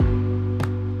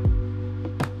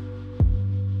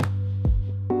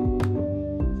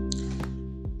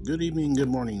Good evening, good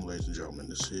morning, ladies and gentlemen.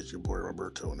 This is your boy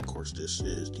Roberto, and of course, this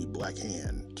is the Black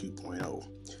Hand 2.0.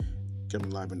 Coming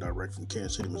live and direct from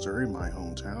Kansas City, Missouri, my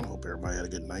hometown. Hope everybody had a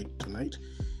good night tonight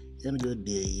and a good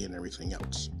day and everything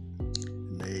else.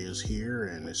 May is here,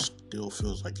 and it still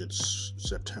feels like it's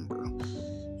September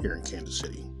here in Kansas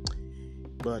City.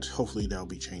 But hopefully, that'll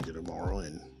be changing tomorrow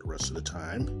and the rest of the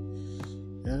time.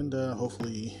 And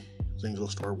hopefully, things will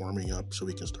start warming up so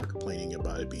we can start complaining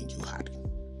about it being too hot.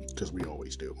 Because we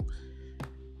always do.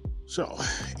 So,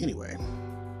 anyway,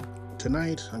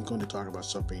 tonight I'm going to talk about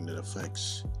something that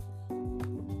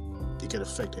can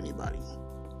affect anybody.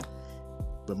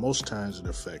 But most times it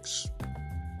affects,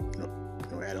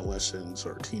 adolescents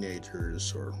or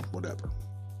teenagers or whatever.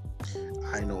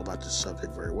 I know about this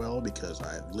subject very well because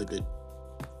I've lived it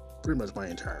pretty much my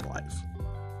entire life.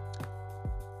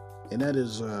 And that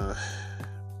is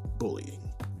bullying.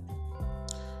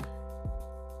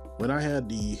 When I had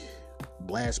the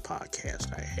last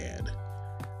podcast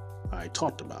I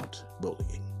talked about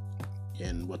bullying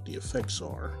and what the effects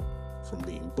are from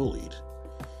being bullied.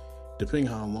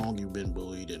 Depending on how long you've been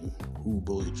bullied and who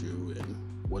bullied you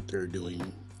and what they're doing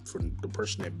for the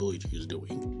person that bullied you is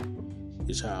doing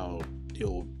is how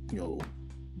it'll,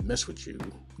 mess with you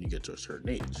when you get to a certain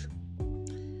age.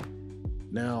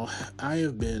 Now, I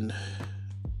have been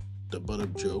the butt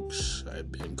of jokes.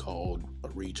 I've been called a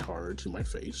retard to my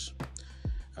face.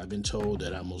 I've been told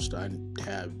that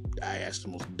I ask the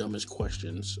most dumbest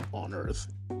questions on earth,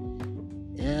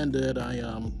 and that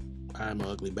I'm an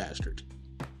ugly bastard.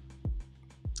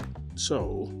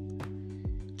 So,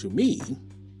 to me,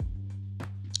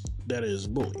 that is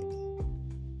bullying.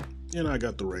 And I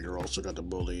got the regular, also got the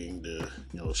bullying, the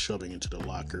shoving into the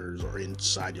lockers or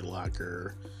inside your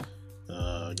locker.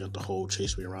 Got the whole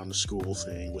chase me around the school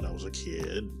thing when I was a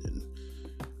kid, and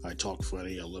I talk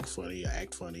funny, I look funny, I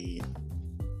act funny,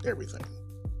 everything.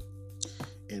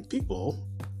 And people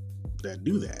that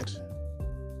do that,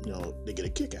 they get a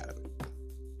kick out of it.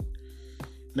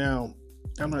 Now,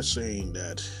 I'm not saying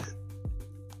that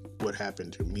what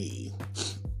happened to me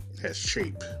has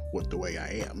shaped the way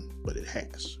I am, but it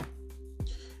has.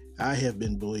 I have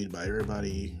been bullied by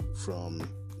everybody from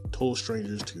total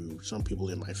strangers to some people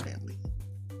in my family.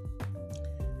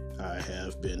 I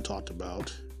have been talked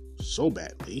about so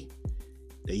badly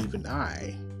that even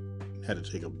I had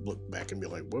to take a look back and be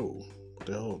like, whoa, what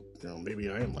the hell, maybe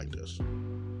I am like this.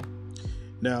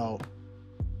 Now,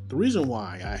 the reason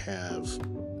why I have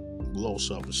low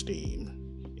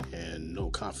self-esteem and no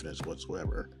confidence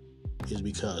whatsoever is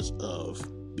because of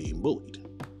being bullied.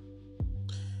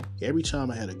 Every time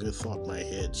I had a good thought in my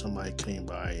head, somebody came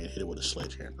by and hit it with a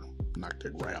sledgehammer, knocked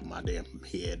it right out my damn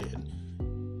head, and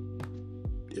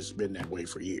it's been that way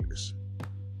for years.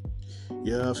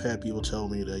 Yeah, I've had people tell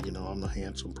me that, I'm a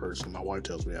handsome person. My wife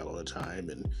tells me that all the time,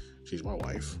 and she's my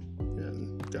wife,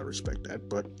 and gotta respect that.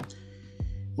 But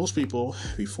most people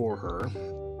before her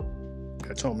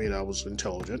had told me that I was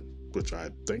intelligent, which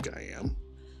I think I am,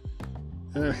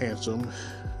 and handsome,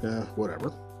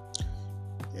 whatever.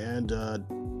 And,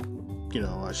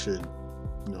 I should,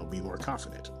 be more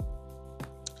confident.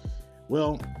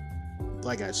 Well,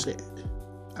 like I said,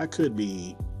 I could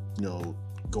be,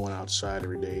 going outside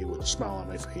every day with a smile on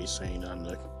my face saying I'm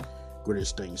the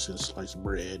greatest thing since sliced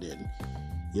bread, and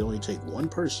you only take one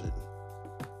person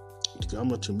to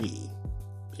come up to me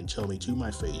and tell me to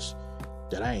my face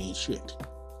that I ain't shit.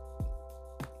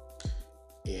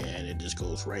 And it just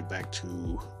goes right back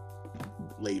to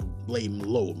lay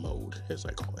low mode, as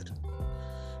I call it.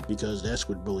 Because that's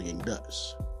what bullying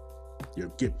does. You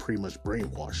get pretty much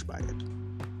brainwashed by it.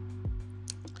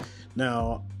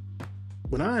 Now,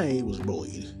 when I was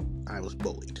bullied.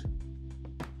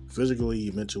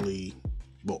 Physically, mentally,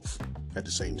 both at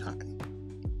the same time.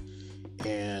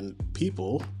 And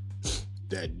people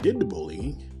that did the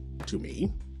bullying to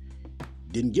me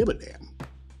didn't give a damn.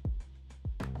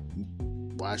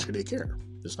 Why should they care?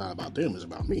 It's not about them, it's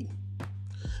about me.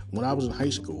 When I was in high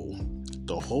school,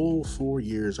 the whole 4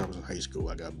 years I was in high school,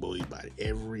 I got bullied by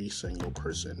every single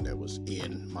person that was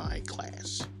in my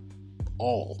class.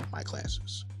 All my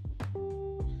classes.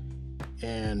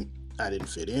 And I didn't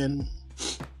fit in.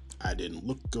 I didn't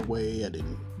look away. I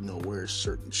didn't, wear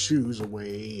certain shoes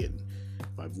away. And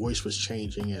my voice was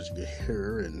changing, as you could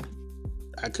hear. And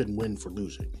I couldn't win for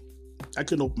losing. I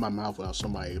couldn't open my mouth without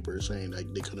somebody ever saying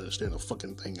that they couldn't understand a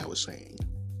fucking thing I was saying.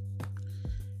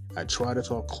 I try to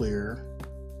talk clear.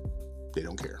 They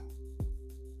don't care.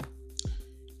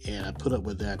 And I put up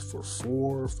with that for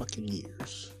 4 fucking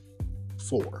years.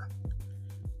 4.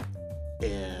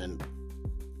 And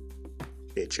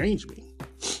it changed me.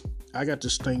 I got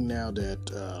this thing now that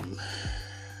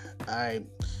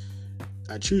I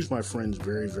I choose my friends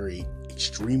very, very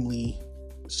extremely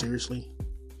seriously.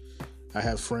 I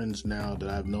have friends now that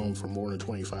I've known for more than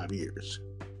 25 years.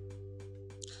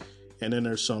 And then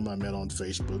there's some I met on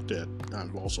Facebook that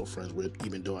I'm also friends with,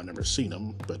 even though I've never seen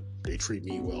them, but they treat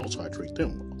me well, so I treat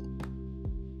them well.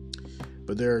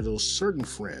 But there are those certain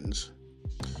friends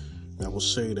that will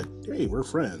say that, hey, we're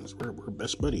friends, we're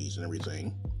best buddies and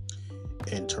everything,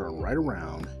 and turn right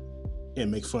around and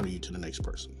make fun of you to the next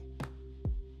person.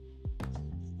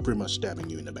 Pretty much stabbing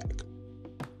you in the back.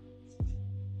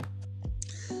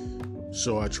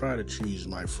 So I try to choose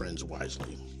my friends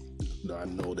wisely. I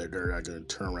know that they're not going to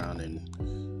turn around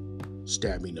and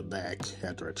stab me in the back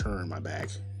after I turn my back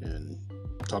and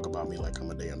talk about me like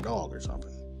I'm a damn dog or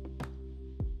something.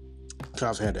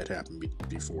 I've had that happen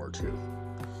before too.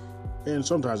 And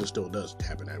sometimes it still does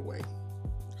happen that way.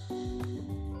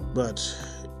 But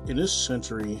in this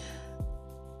century,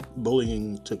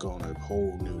 bullying took on a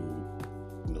whole new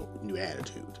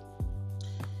attitude.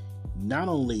 Not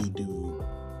only do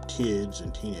kids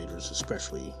and teenagers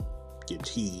especially get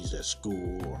teased at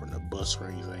school or on a bus or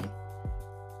anything,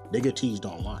 they get teased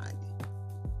online.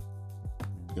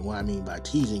 And what I mean by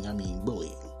teasing, I mean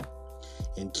bullying.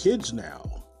 And kids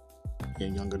now,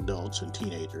 and young adults and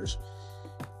teenagers,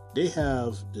 they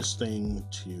have this thing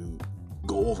to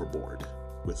go overboard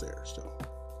with their stuff,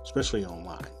 especially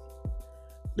online.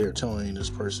 They're telling this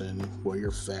person, well, you're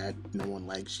fat, no one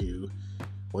likes you,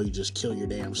 well, you just kill your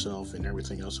damn self and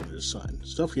everything else under the sun.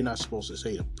 Stuff you're not supposed to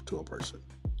say to a person,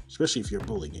 especially if you're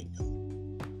bullying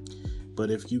them.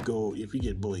 But if you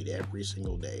get bullied every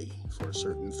single day for a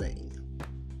certain thing,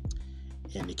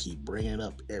 and they keep bringing it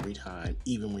up every time,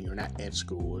 even when you're not at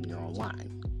school and you're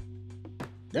online,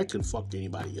 that can fuck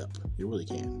anybody up. You really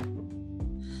can.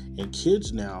 And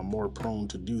kids now are more prone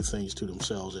to do things to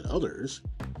themselves and others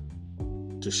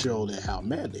to show that how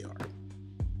mad they are.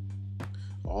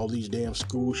 All these damn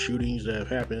school shootings that have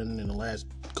happened in the last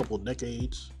couple of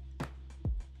decades,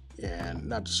 and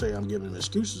not to say I'm giving them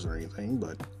excuses or anything,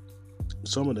 but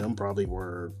some of them probably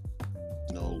were,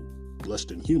 less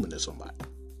than human to somebody.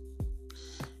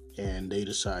 And they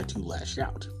decide to lash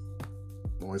out.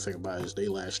 The only thing about it is they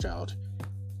lashed out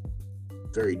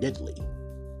very deadly,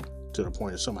 to the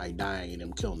point of somebody dying and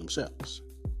them killing themselves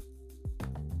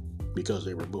because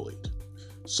they were bullied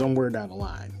somewhere down the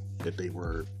line, that they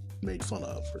were made fun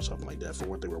of or something like that for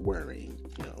what they were wearing,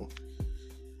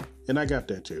 And I got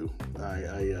that too.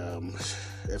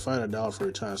 If I had $1 for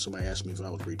a time somebody asked me if I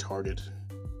was retarded,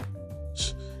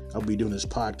 I'll be doing this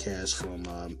podcast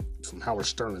from Howard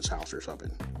Stern's house or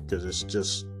something, because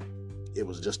it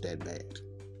was just that bad.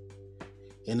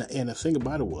 And the thing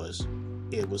about it was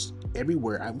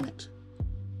everywhere I went,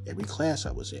 every class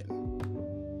I was in,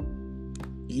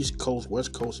 East Coast,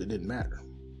 West Coast, it didn't matter.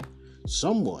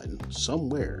 Someone,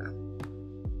 somewhere,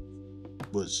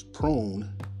 was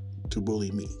prone to bully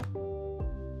me.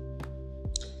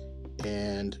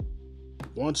 And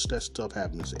once that stuff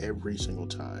happens every single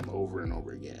time, over and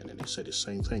over again, and they say the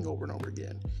same thing over and over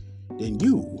again, then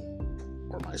you,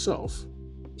 or myself,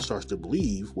 starts to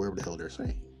believe whatever the hell they're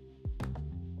saying.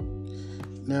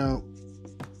 Now,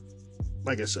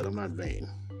 like I said, I'm not vain.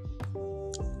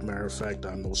 Matter of fact,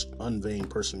 I'm the most unvain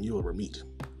person you'll ever meet.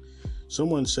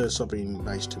 Someone says something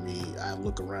nice to me, I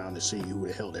look around to see who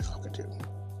the hell they're talking to.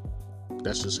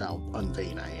 That's just how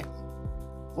unvain I am.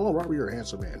 Oh, Robert, you're a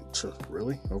handsome man.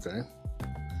 Really? Okay.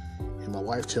 And my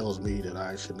wife tells me that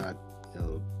I should not,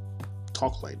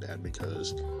 talk like that,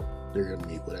 because they're giving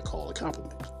me what I call a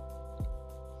compliment.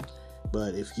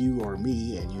 But if you are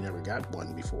me and you never got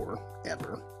one before,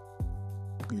 ever,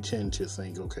 you tend to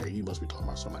think, okay, you must be talking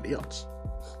about somebody else.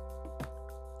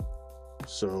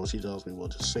 So she tells me, well,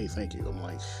 just say thank you. I'm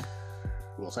like,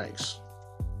 well, thanks.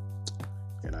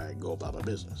 And I go about my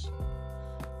business.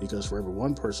 Because for every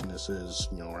one person that says,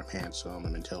 I'm handsome,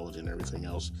 I'm intelligent, and everything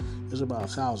else, there's about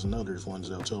 1,000 others ones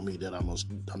that'll tell me that I'm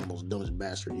the most dumbest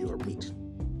bastard you ever meet.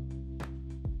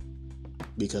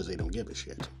 Because they don't give a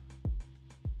shit.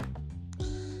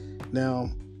 Now,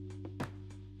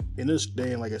 in this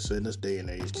day, and like I said, in this day and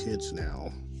age, kids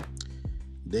now,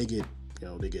 they get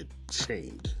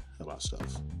shamed about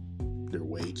stuff. Their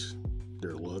weight,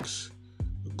 their looks,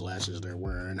 the glasses they're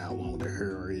wearing, how long their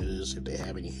hair is, if they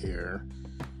have any hair,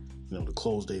 the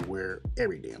clothes they wear,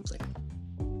 every damn thing.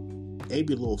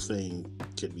 Every little thing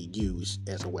could be used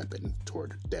as a weapon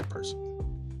toward that person.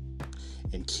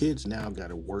 And kids now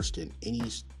got it worse than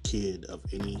any kid of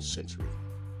any century.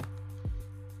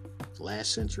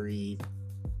 Last century,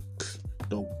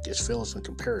 just fails in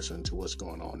comparison to what's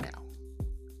going on now.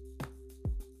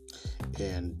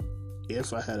 And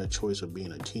if I had a choice of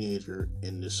being a teenager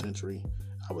in this century,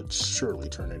 I would surely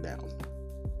turn it down.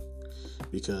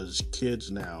 because kids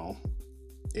now,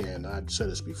 and I've said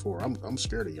this before, I'm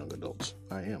scared of young adults.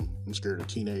 I am. I'm scared of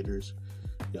teenagers,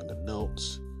 young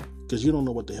adults, because you don't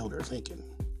know what the hell they're thinking.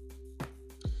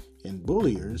 And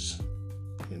bulliers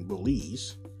and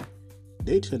bullies,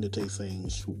 they tend to take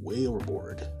things way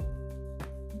overboard,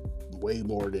 way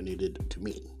more than they did to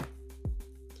me.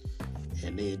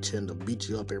 And they tend to beat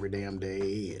you up every damn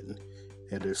day, and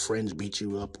have their friends beat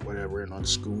you up, whatever, and on the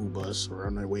school bus or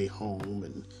on their way home,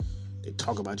 and they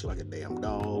talk about you like a damn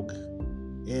dog.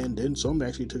 And then some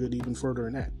actually took it even further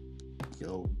than that. You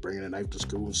know, bringing a knife to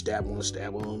school and stab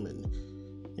them, and,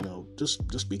 you know,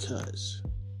 just because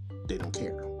they don't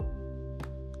care.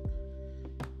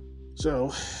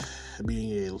 So,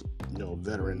 being a,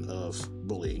 veteran of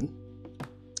bullying,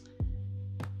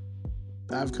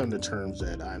 I've come to terms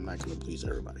that I'm not going to please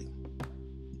everybody.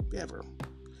 Ever.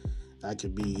 I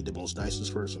could be the most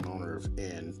nicest person on earth,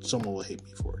 and someone will hate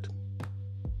me for it.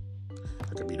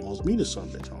 I could be the most meanest son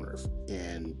of a bitch on earth,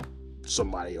 and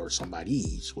somebody or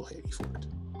somebodies will hate me for it.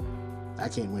 I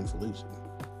can't win for losing.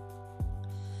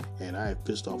 And I have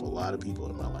pissed off a lot of people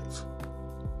in my life.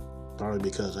 Probably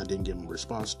because I didn't give them a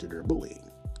response to their bullying.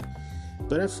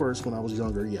 But at first, when I was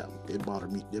younger, yeah, it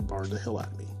bothered me. It bothered the hell out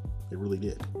of me. It really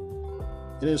did.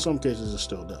 And in some cases, it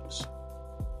still does.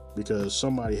 Because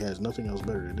somebody has nothing else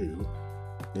better to do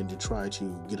than to try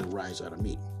to get a rise out of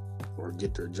me, or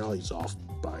get their jollies off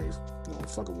by,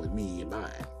 fucking with me and mine,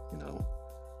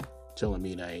 telling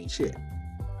me that I ain't shit.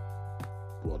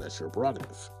 Well, that's your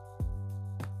prerogative.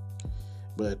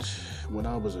 But when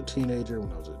I was a teenager,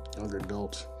 when I was a younger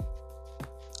adult,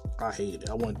 I hated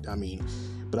it.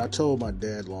 But I told my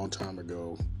dad a long time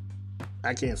ago,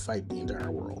 I can't fight the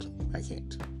entire world. I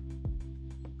can't.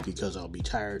 Because I'll be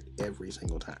tired every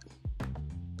single time.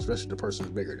 Especially the person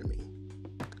who's bigger than me.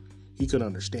 He couldn't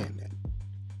understand that.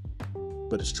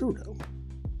 But it's true though.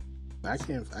 I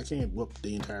can't whoop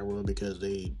the entire world because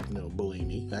they, bully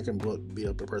me. I can beat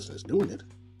up the person that's doing it.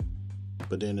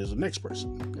 But then there's the next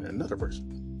person, and another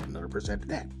person after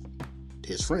that.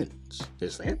 His friends,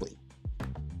 his family.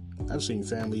 I've seen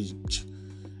families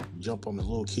jump on the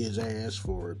little kid's ass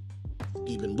for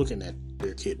even looking at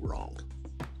their kid wrong.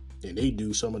 And they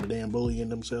do some of the damn bullying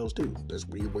themselves too. That's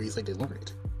where you think they learn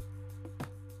it.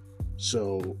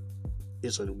 So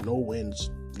it's a no-win.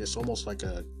 It's almost like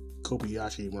a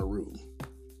Kobayashi Maru.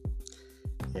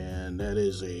 And that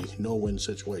is a no-win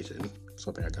situation.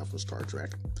 Something I got from Star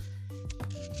Trek.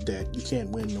 That you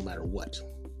can't win no matter what.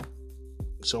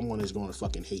 Someone is going to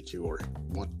fucking hate you or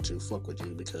want to fuck with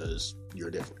you because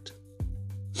you're different.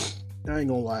 I ain't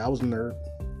gonna lie, I was a nerd.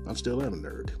 I still am a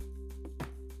nerd.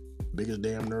 Biggest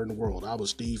damn nerd in the world. I was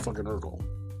Steve fucking Urkel.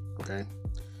 Okay?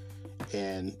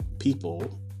 And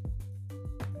people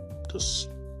just,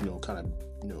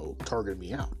 targeted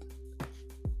me out.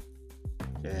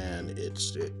 And it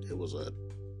was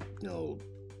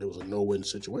a no-win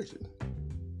situation.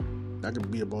 I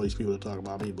could beat up all these people that talk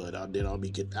about me, but I would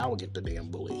get the damn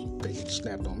bully. They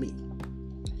snapped on me.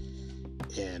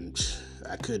 And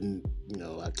I couldn't,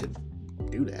 I could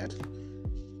do that.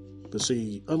 But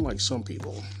see, unlike some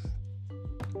people,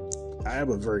 I have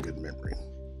a very good memory.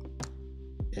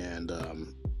 And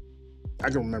I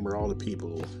can remember all the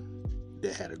people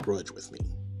that had a grudge with me.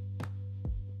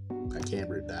 I can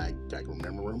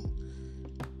remember them.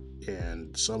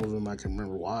 And some of them I can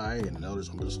remember why, and others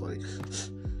I'm just like,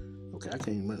 okay, I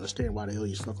can't even understand why the hell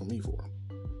he's fucking me for.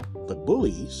 But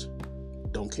bullies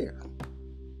don't care.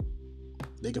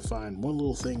 They can find one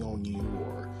little thing on you,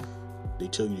 or they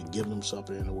tell you to give them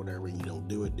something or whatever, and you don't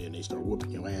do it, then they start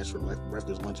whooping your ass for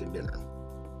breakfast, lunch, and dinner.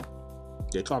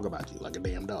 They talk about you like a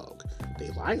damn dog. They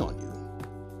lie on you.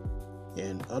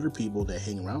 And other people that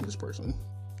hang around this person,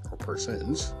 or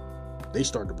persons, they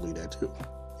start to believe that too.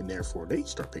 And therefore, they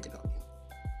start picking on you.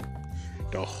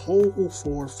 The whole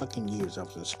 4 fucking years I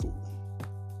was in school,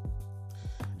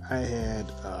 I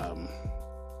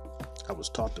was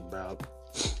talked about,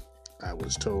 I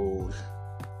was told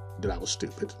that I was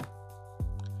stupid,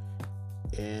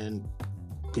 and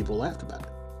people laughed about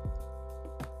it.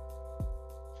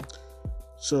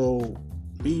 So,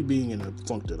 me being in the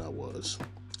funk that I was,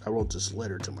 I wrote this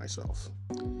letter to myself,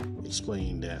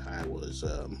 explaining that I was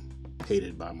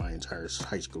hated by my entire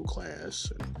high school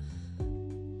class, and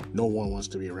no one wants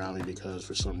to be around me because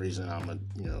for some reason I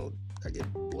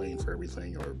get blamed for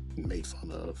everything or made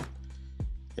fun of,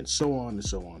 and so on and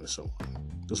so on and so on.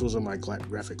 This was in my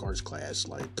graphic arts class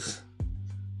like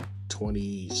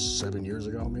 27 years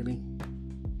ago, maybe.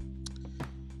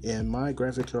 And my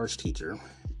graphic arts teacher,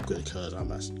 because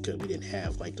we didn't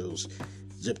have like those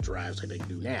zip drives like they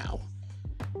do now,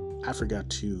 I forgot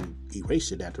to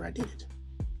erase it after I did it.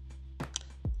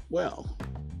 Well,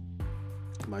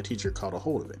 my teacher caught a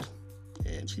hold of it,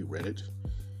 and she read it.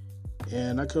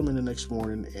 And I come in the next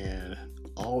morning, and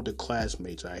all the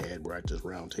classmates I had were at this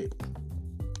round table.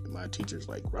 And my teacher's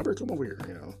like, Robert, come over here,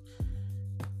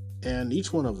 And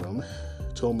each one of them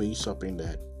told me something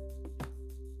that,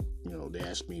 they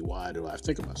asked me, why do I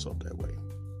think of myself that way?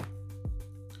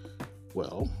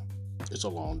 Well, it's a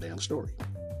long damn story.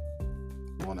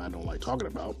 One I don't like talking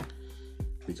about,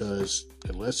 because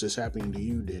unless it's happening to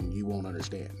you, then you won't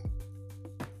understand.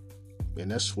 And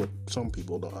that's what some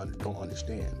people don't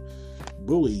understand.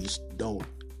 Bullies don't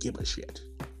give a shit.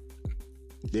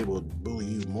 They will bully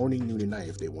you morning, noon, and night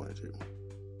if they wanted to.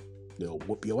 They'll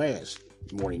whoop your ass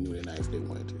morning, noon, and night if they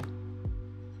wanted to.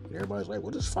 And everybody's like,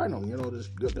 well, just fight them,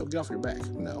 just get off your back.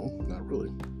 No, not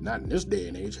really. Not in this day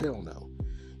and age, hell no.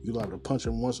 You liable to punch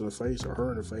them once in the face or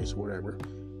her in the face or whatever,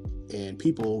 and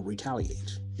people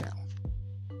retaliate now.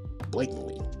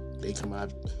 Blatantly. They come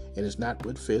out, and it's not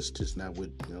with fists, it's not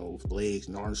with, legs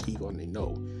and arms, teeth on.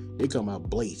 They come out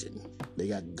blazing. They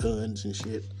got guns and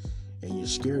shit, and you're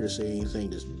scared to say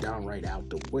anything that's downright out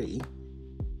the way,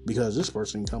 because this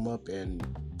person come up and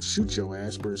shoot your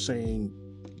ass for saying,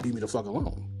 leave me the fuck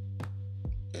alone.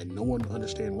 And no one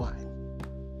understand why.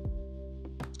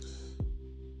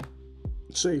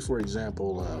 Say, for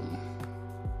example,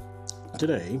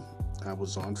 today I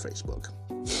was on Facebook,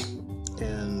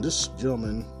 and this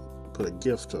gentleman put a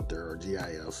gift up there, or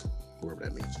GIF, whatever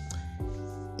that means,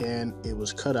 and it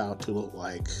was cut out to look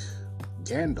like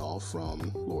Gandalf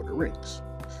from Lord of the Rings.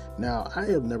 Now, I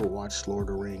have never watched Lord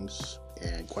of the Rings,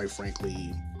 and quite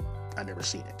frankly, I never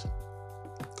seen it.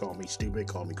 Call me stupid,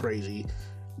 call me crazy.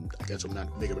 I guess I'm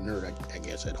not big of a nerd, I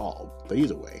guess, at all. But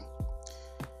either way.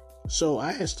 So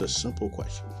I asked a simple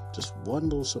question. Just one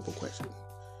little simple question.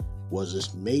 Was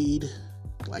this made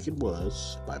like it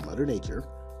was by Mother Nature,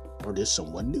 or did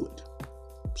someone do it?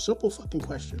 Simple fucking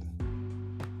question.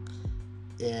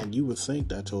 And you would think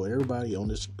that I told everybody on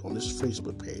this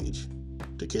Facebook page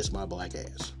to kiss my black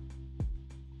ass.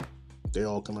 They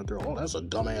all come up there, oh, that's a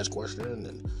dumbass question,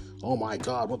 and oh my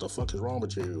God, what the fuck is wrong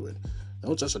with you? And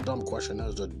no, it's just a dumb question. That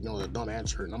was a dumb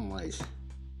answer. And I'm like,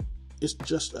 it's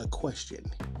just a question.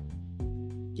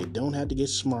 You don't have to get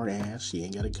smart ass. You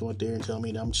ain't got to come up there and tell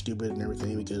me that I'm stupid and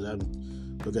everything because I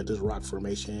look at this rock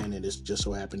formation and it's just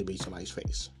so happened to be somebody's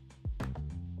face.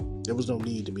 There was no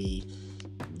need to be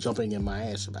jumping in my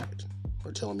ass about it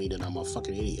or telling me that I'm a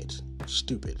fucking idiot,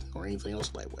 stupid, or anything else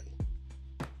that way.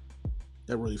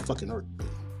 That really fucking hurt me.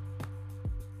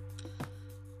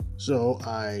 So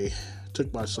I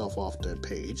took myself off that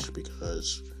page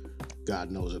because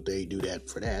God knows if they do that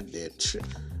for that, then shit,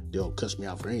 they'll cuss me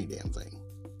out for any damn thing.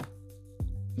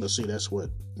 But see, that's what,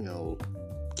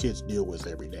 kids deal with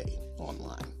every day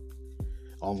online.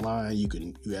 Online, you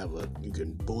can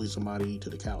bully somebody to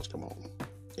the cows come home,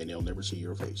 and they'll never see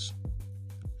your face.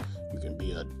 You can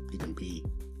be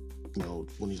one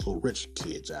of these little rich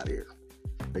kids out here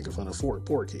making fun of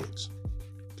poor kids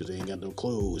because they ain't got no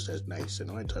clothes that's nice and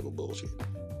all that type of bullshit.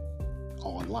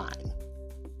 Online.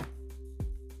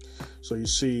 So you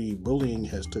see, bullying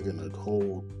has taken a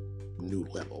whole new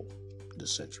level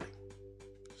this century.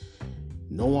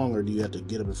 No longer do you have to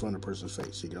get up in front of a person's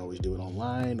face. You can always do it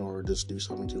online or just do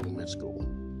something to them at school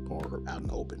or out in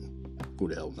the open. Who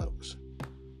the hell knows?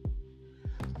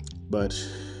 But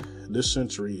this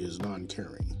century is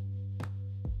non-caring.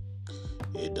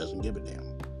 It doesn't give a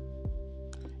damn.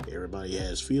 Everybody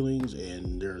has feelings,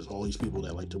 and there's all these people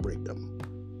that like to break them.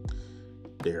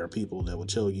 There are people that will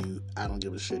tell you, I don't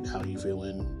give a shit how you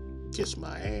feeling, kiss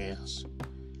my ass.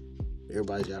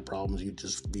 Everybody's got problems, you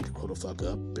just need to grow the fuck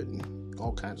up, and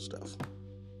all kinds of stuff.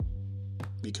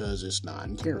 Because it's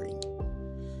non-caring.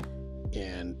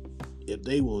 And if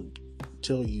they will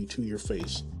tell you to your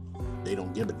face they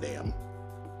don't give a damn,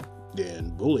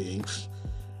 then bullying,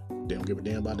 they don't give a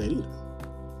damn about that either.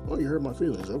 Oh, you hurt my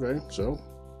feelings, okay, so.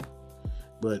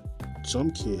 But some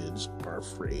kids are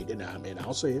afraid, and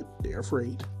I'll say it, they're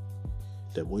afraid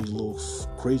that one of these little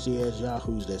crazy ass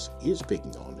yahoos that is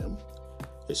picking on them,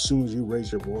 as soon as you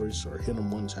raise your voice or hit them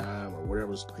one time or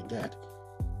whatever like that,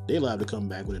 they allowed to come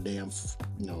back with a damn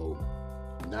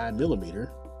 9mm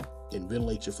and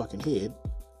ventilate your fucking head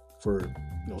for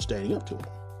standing up to them.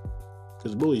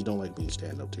 Because bullies don't like being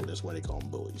stand up to. That's why they call them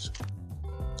bullies.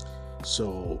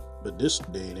 So, but this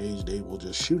day and age, they will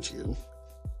just shoot you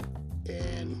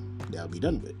and that'll be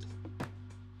done with.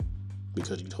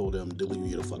 Because you told them to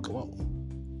leave you the fuck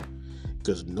alone.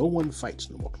 Because no one fights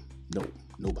no more. No,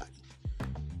 nobody.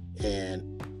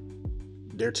 And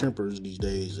their tempers these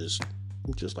days is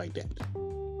just like that.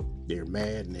 They're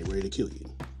mad and they're ready to kill you.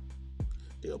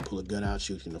 They'll pull a gun out,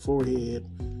 shoot you in the forehead,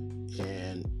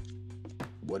 and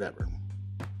whatever.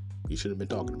 You should have been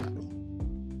talking about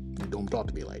them. You don't talk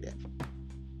to me like that.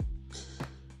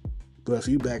 But if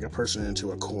you back a person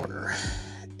into a corner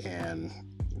and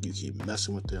you keep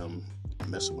messing with them,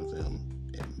 and messing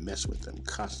with them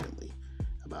constantly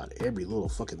about every little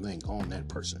fucking thing on that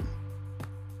person,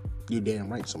 you're damn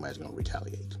right somebody's going to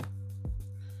retaliate.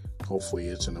 Hopefully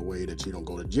it's in a way that you don't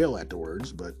go to jail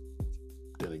afterwards, but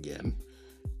then again,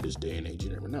 this day and age,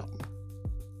 you never know.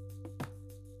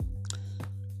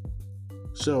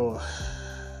 So,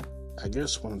 I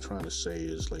guess what I'm trying to say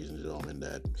is, ladies and gentlemen,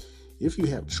 that if you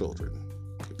have children,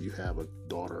 if you have a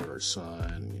daughter or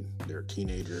son, they're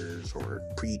teenagers or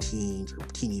preteens or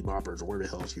teeny boppers or whatever the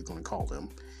hell else you're going to call them,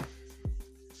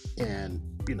 and,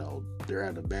 they're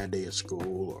having a bad day at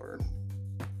school or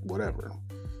whatever,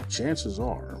 chances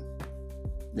are,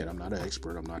 and I'm not an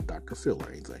expert, I'm not Dr. Phil or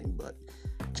anything, but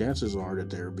chances are that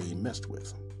they're being messed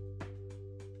with.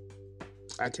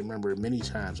 I can remember many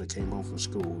times I came home from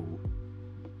school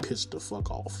pissed the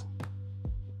fuck off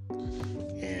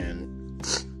and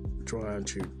trying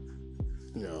to,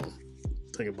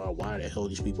 think about why the hell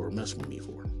these people are messing with me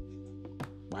for.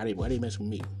 Why they messing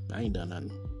with me? I ain't done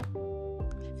nothing.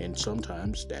 And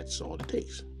sometimes that's all it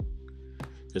takes.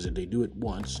 Because if they do it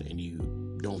once and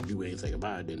you don't do anything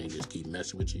about it, then they just keep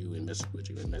messing with you and messing with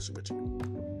you and messing with you.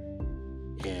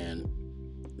 And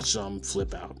some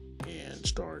flip out and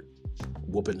start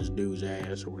whooping this dude's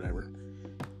ass or whatever.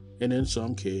 And then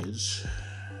some kids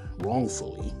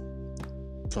wrongfully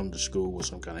come to school with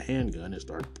some kind of handgun and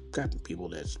start capping people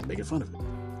that's making fun of it.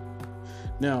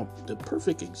 Now, the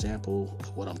perfect example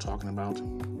of what I'm talking about,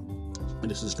 and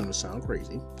this is going to sound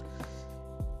crazy,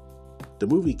 the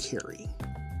movie Carrie.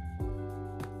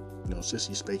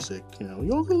 Sissy Spacek,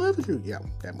 y'all gonna love it. Yeah,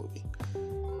 that movie.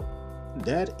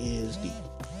 That is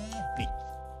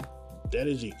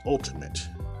the ultimate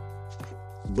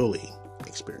bullying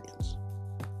experience.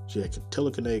 She had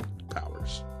telekinetic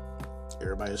powers.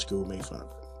 Everybody at school made fun of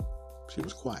her. She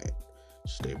was quiet.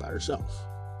 She stayed by herself.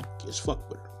 Kids fucked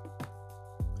with her.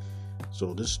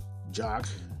 So this jock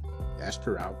asked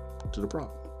her out to the prom.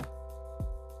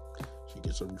 She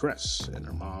gets a dress, and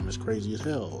her mom is crazy as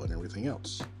hell and everything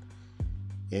else.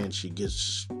 And she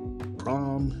gets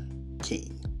prom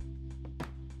king,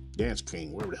 dance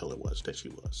king, wherever the hell it was that she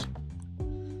was.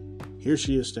 Here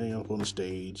she is standing up on the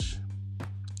stage,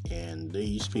 and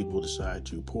these people decide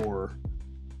to pour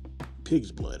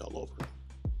pig's blood all over her.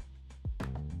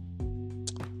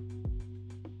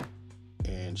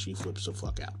 And she flips the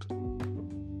fuck out.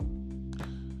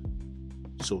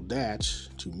 So that,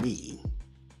 to me,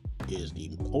 is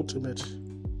the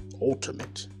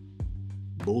ultimate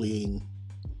bullying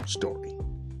story.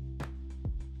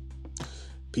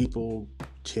 People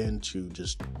tend to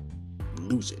just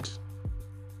lose it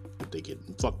if they get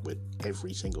fucked with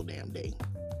every single damn day.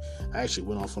 I actually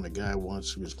went off on a guy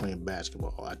once who was playing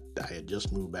basketball. I had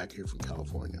just moved back here from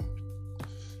California,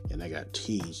 and I got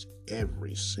teased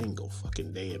every single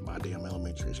fucking day at my damn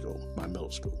elementary school, my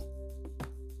middle school.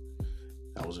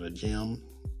 I was in a gym,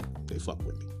 they fucked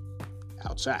with me.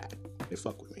 Outside, they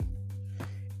fucked with me.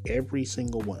 Every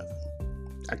single one of them.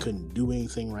 I couldn't do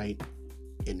anything right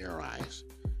in their eyes.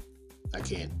 I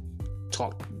can't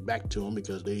talk back to them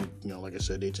because they, like I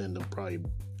said, they tend to probably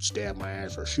stab my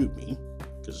ass or shoot me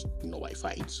because nobody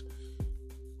fights.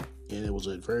 And it was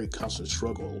a very constant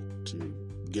struggle to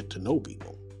get to know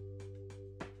people.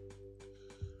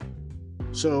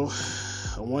 So,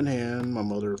 on one hand, my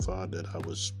mother thought that I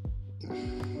was,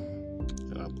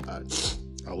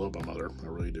 I love my mother, I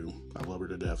really do. I love her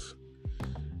to death.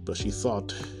 But she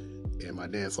thought, and my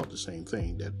dad thought the same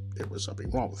thing, that there was something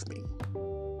wrong with me.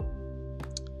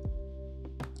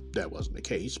 That wasn't the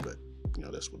case, but,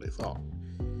 that's what they thought.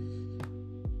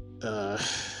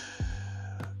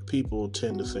 People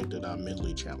tend to think that I'm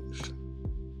mentally challenged.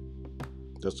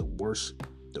 That's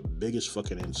the biggest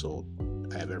fucking insult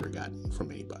I've ever gotten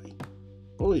from anybody.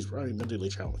 Oh, he's probably mentally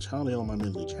challenged. How the hell am I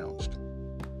mentally challenged?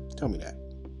 Tell me that.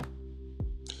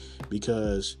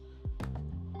 Because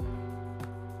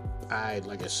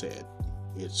like I said,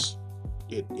 it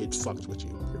fucks with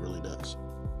you. It really does.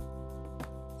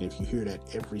 And if you hear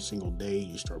that every single day,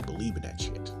 you start believing that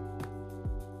shit.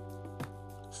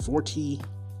 40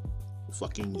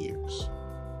 fucking years.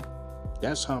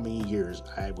 That's how many years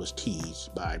I was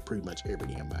teased by pretty much every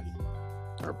damn body.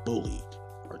 Or bullied.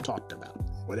 Or talked about.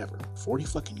 Whatever. 40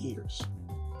 fucking years.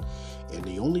 And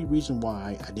the only reason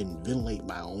why I didn't ventilate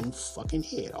my own fucking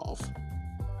head off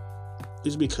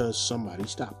is because somebody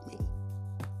stopped me.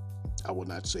 I will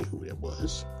not say who it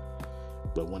was.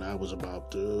 But when I was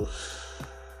about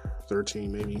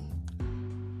 13 maybe,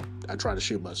 I tried to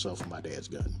shoot myself with my dad's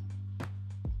gun.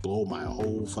 Blow my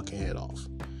whole fucking head off.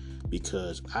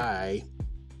 because I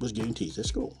was getting teased at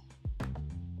school.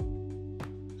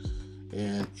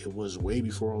 And it was way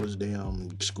before all this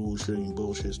damn school shooting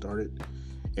bullshit started.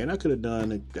 And I could have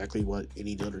done exactly what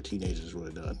any other teenagers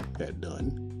had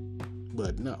done.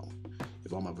 But no.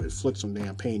 If I'm going to inflict some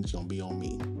damn pain, it's going to be on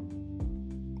me.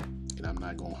 And I'm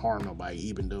not going to harm nobody,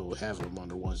 even though half of them are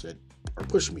the ones that are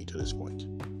pushing me to this point.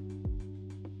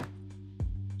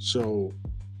 So,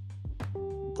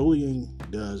 bullying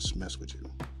does mess with you.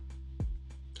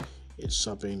 It's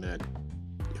something that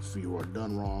if you are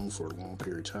done wrong for a long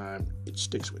period of time, it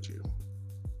sticks with you.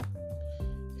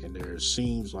 And there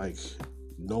seems like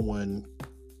no one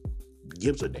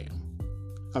gives a damn.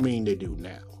 I mean, they do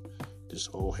now. This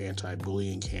whole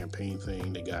anti-bullying campaign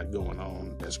thing they got going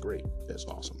on, that's great. That's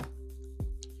awesome.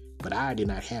 But I did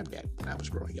not have that when I was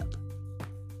growing up.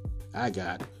 I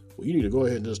got, well, you need to go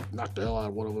ahead and just knock the hell out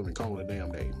of one of them and call it a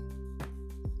damn day.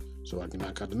 So I can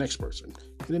knock out the next person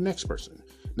and the next person.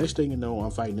 Next thing you know,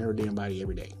 I'm fighting every damn body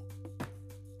every day.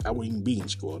 I wouldn't even be in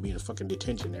school. I'd be in a fucking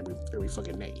detention every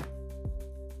fucking day.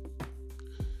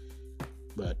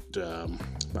 But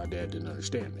my dad didn't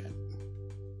understand that.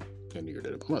 And neither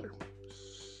did my mother.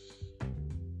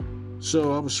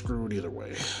 So I was screwed either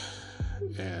way.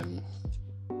 And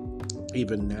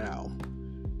even now,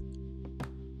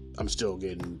 I'm still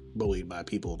getting bullied by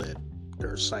people that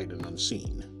are sight and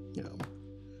unseen, you know.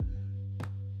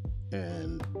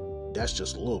 And that's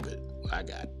just a little bit what I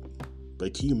got.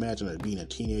 But can you imagine it being a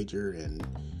teenager and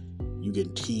you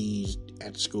getting teased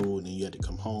at school and then you had to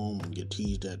come home and get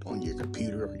teased at on your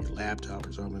computer or your laptop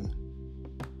or something?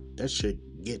 That shit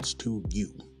gets to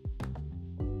you.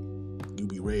 You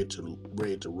be ready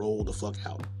to roll the fuck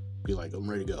out. Be like, I'm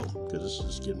ready to go because this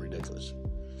is getting ridiculous.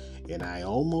 And I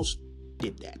almost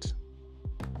did that.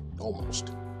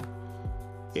 Almost.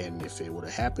 And if it would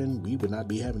have happened, we would not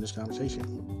be having this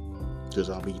conversation. Because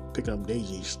I'll be picking up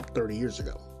daisies 30 years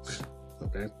ago.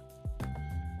 Okay?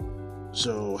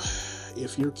 So,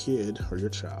 if your kid or your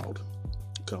child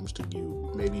comes to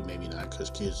you, maybe not, because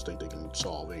kids think they can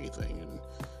solve anything, and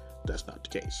that's not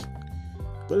the case.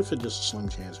 But if it's just a slim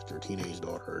chance that your teenage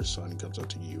daughter or son comes up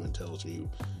to you and tells you,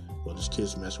 well, this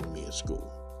kid's messing with me at school.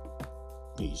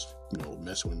 He's,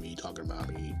 messing with me, talking about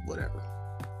me, whatever.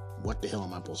 What the hell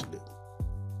am I supposed to do?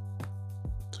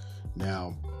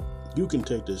 Now, you can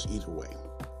take this either way.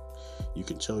 You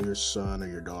can tell your son or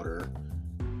your daughter,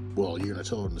 well, you're going to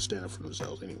tell them to stand up for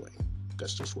themselves anyway.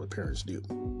 That's just what parents do.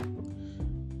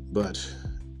 But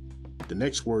the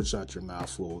next words out your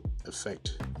mouth will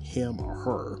affect him or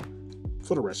her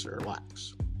for the rest of their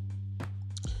lives.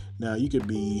 Now, you could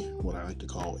be what I like to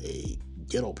call a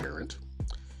ghetto parent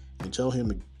and tell them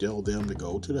to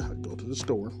go to the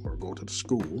store or go to the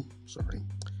school,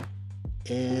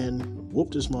 and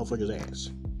whoop this motherfucker's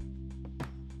ass.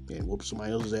 And whoop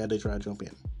somebody else's ass they try to jump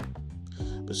in.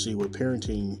 But see, what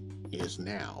parenting is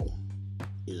now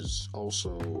is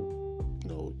also,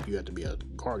 you have to be a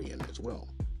guardian as well.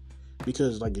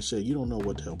 Because, like you said, you don't know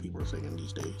what the hell people are thinking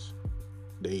these days.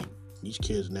 These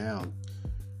kids now,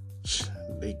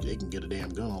 they can get a damn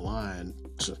gun online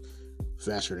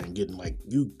faster than getting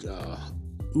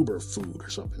Uber food or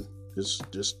something. It's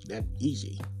just that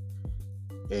easy.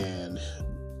 And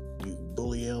you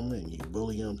bully them,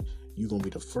 you're going to be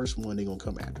the first one they're going to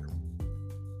come after.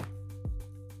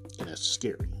 And that's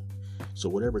scary. So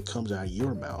whatever comes out of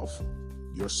your mouth,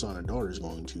 your son or daughter is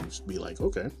going to be like,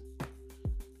 okay.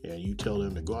 And you tell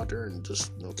them to go out there and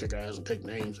just kick ass and take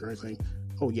names or anything.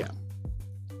 Oh yeah.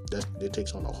 It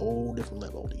takes on a whole different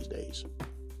level these days.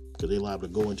 Because they're liable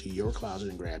to go into your closet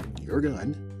and grab your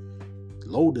gun,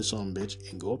 load this son of a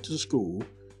bitch, and go up to the school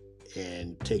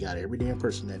and take out every damn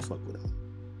person that fucked with him.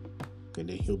 And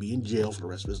then he'll be in jail for the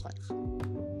rest of his life.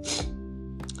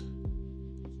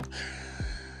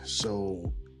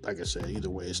 So, like I said, either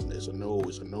way, it's a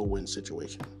no-win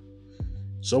situation.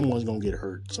 Someone's gonna get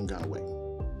hurt some kind of way.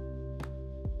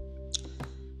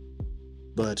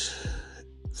 But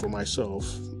for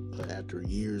myself, after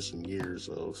years and years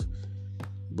of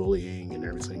bullying and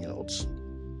everything else,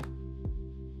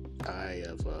 I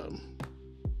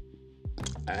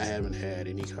haven't had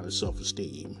any kind of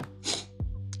self-esteem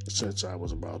since I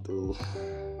was about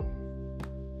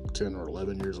 10 or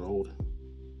 11 years old.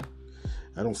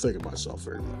 I don't think of myself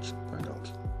very much. I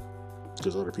don't.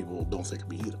 Because other people don't think of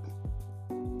me either.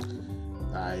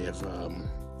 I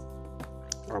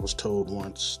was told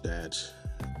once that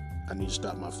I need to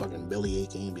stop my fucking belly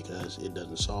aching because it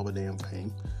doesn't solve a damn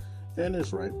thing. And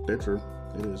it's right. They're true.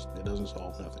 It doesn't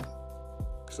solve nothing.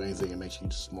 If anything, it makes you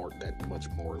smart that much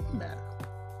more matter.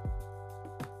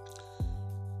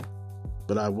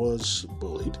 But I was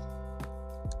bullied,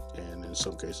 and in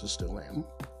some cases still am.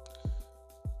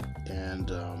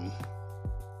 And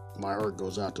my heart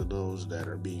goes out to those that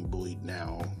are being bullied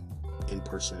now, in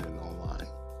person and online,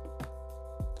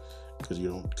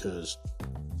 because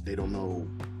they don't know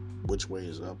which way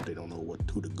is up. They don't know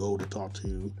who to go to talk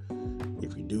to.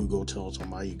 If you do go tell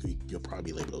somebody, you'll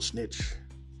probably be labeled a snitch.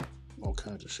 All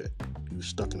kinds of shit. You're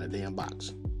stuck in a damn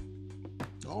box.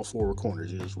 All four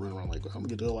corners, you just run around like, I'm gonna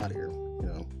get the hell out of here,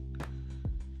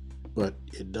 But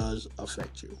it does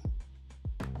affect you.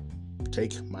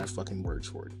 Take my fucking words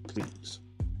for it, please.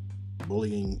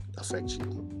 Bullying affects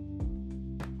you.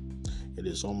 It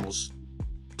is almost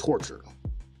torture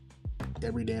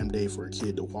every damn day for a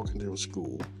kid to walk into a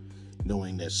school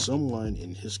knowing that someone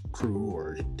in his crew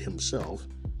or himself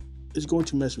is going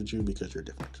to mess with you because you're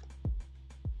different.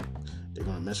 They're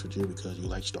going to mess with you because you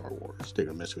like Star Wars. They're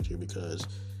going to mess with you because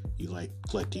you like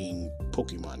collecting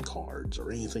Pokemon cards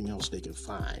or anything else they can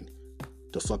find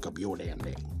to fuck up your damn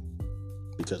day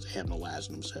because they have no lives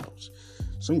themselves.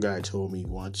 Some guy told me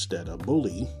once that a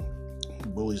bully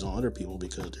bullies on other people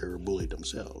because they're bullied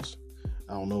themselves.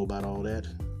 I don't know about all that.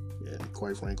 And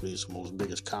quite frankly, it's the most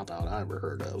biggest cop-out I ever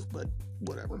heard of, but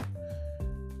whatever.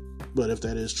 But if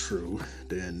that is true,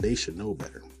 then they should know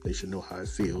better. They should know how it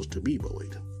feels to be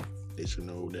bullied. They should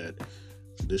know that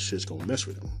this shit's gonna mess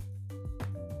with them.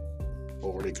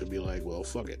 Or they could be like, well,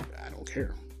 fuck it, I don't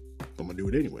care. I'm gonna do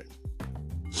it anyway.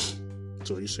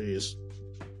 So you say it's,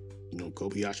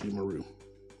 Kobayashi Maru.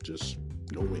 Just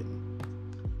no win.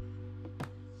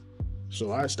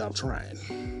 So I stopped trying.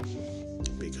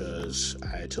 Because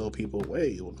I tell people,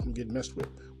 hey, I'm getting messed with.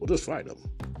 Well, just fight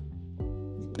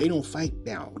them. They don't fight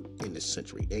down in this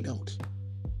century. They don't.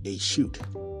 They shoot.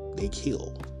 They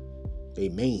kill. They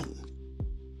maim.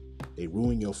 They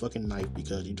ruin your fucking life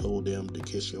because you told them to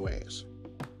kiss your ass.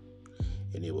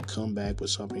 And they will come back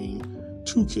with something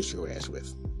to kiss your ass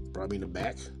with. Probably in the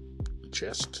back, the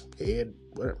chest, head,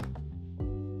 whatever.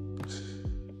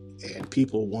 And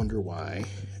people wonder why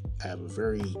I have a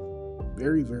very,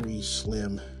 very, very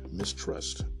slim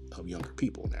mistrust of younger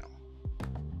people now.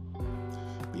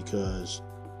 Because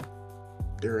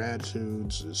their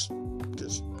attitudes is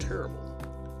just terrible.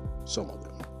 Some of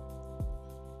them.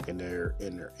 And their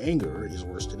anger is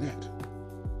worse than that.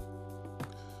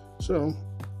 So,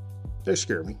 they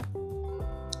scare me.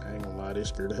 I ain't gonna lie, they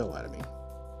scare the hell out of me.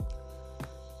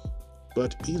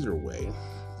 But either way,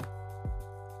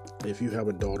 if you have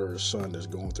a daughter or son that's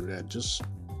going through that, just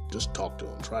talk to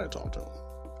them. Try to talk to them.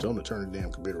 Tell them to turn the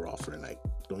damn computer off for the night.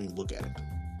 Don't even look at it.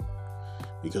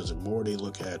 Because the more they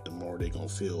look at it, the more they're going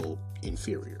to feel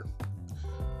inferior.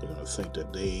 They're going to think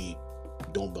that they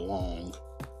don't belong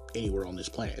anywhere on this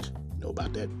planet. You know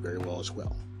about that very well as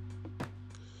well.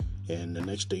 And the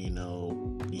next thing you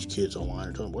know, these kids online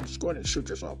are telling them, well, just go ahead and shoot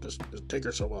yourself. Just take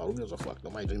yourself out. Who gives a fuck?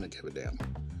 Nobody's going to give a damn.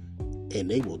 And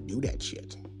they will do that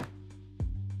shit.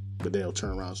 But they'll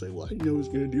turn around and say, well, I didn't know I was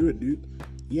going to do it, dude.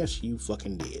 Yes, you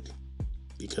fucking did.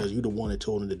 Because you're the one that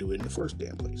told them to do it in the first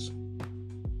damn place.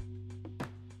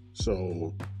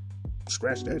 So,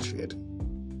 scratch that shit.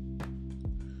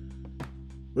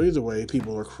 But either way,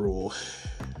 people are cruel.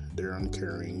 They're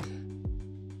uncaring.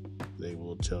 They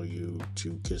will tell you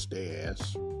to kiss their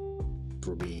ass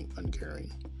for being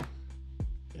uncaring.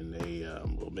 And they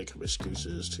will make up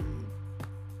excuses to,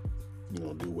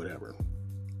 do whatever.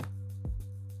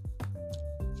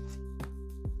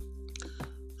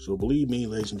 So believe me,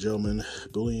 ladies and gentlemen,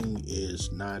 bullying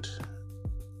is not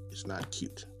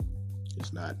cute.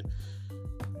 It's not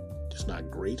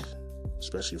great,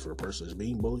 especially for a person that's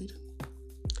being bullied.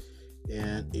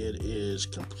 And it is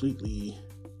completely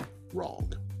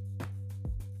wrong.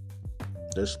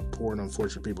 There's poor and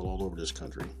unfortunate people all over this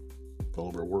country, all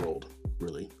over the world,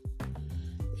 really.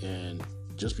 And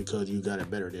just because you got it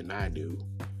better than I do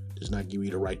does not give you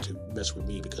the right to mess with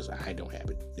me because I don't have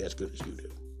it as good as you do.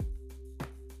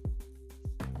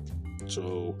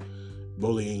 So,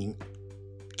 bullying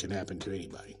can happen to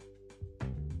anybody.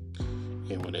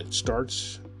 And when it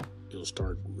starts, it'll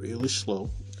start really slow.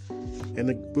 And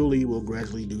the bully will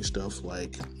gradually do stuff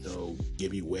like,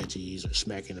 give you wedgies or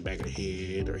smack you in the back of the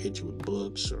head or hit you with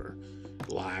books or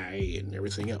lie and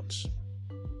everything else.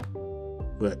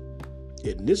 But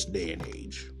in this day and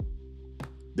age,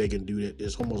 they can do that.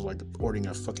 It's almost like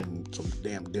ordering some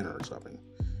damn dinner or something.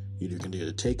 You can do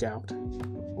the takeout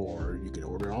or you can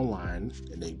order online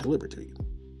and they deliver to you.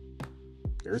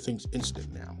 Everything's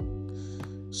instant now.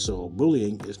 So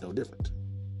bullying is no different.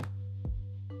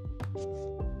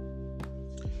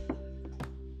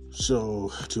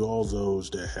 So to all those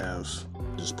that have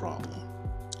this problem,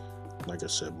 like I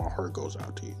said, my heart goes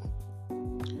out to you.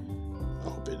 I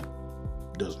hope it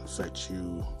doesn't affect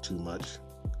you too much.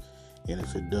 And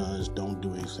if it does, don't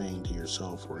do anything to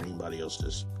yourself or anybody else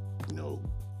that's,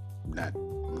 not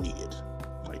needed,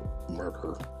 like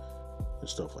murder and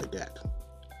stuff like that,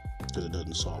 because it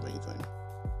doesn't solve anything.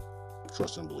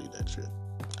 Trust and believe that shit.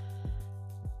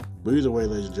 But either way,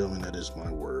 ladies and gentlemen, that is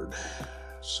my word.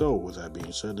 So, with that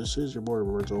being said, this is your boy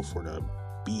Roberto for the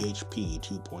BHP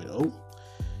 2.0.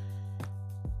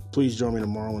 Please join me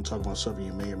tomorrow and talk about something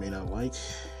you may or may not like,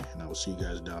 and I will see you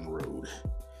guys down the road.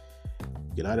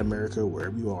 Get out of America,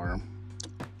 wherever you are,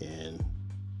 and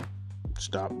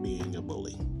stop being a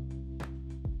bully.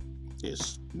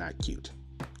 It's not cute.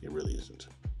 It really isn't.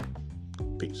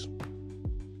 Peace.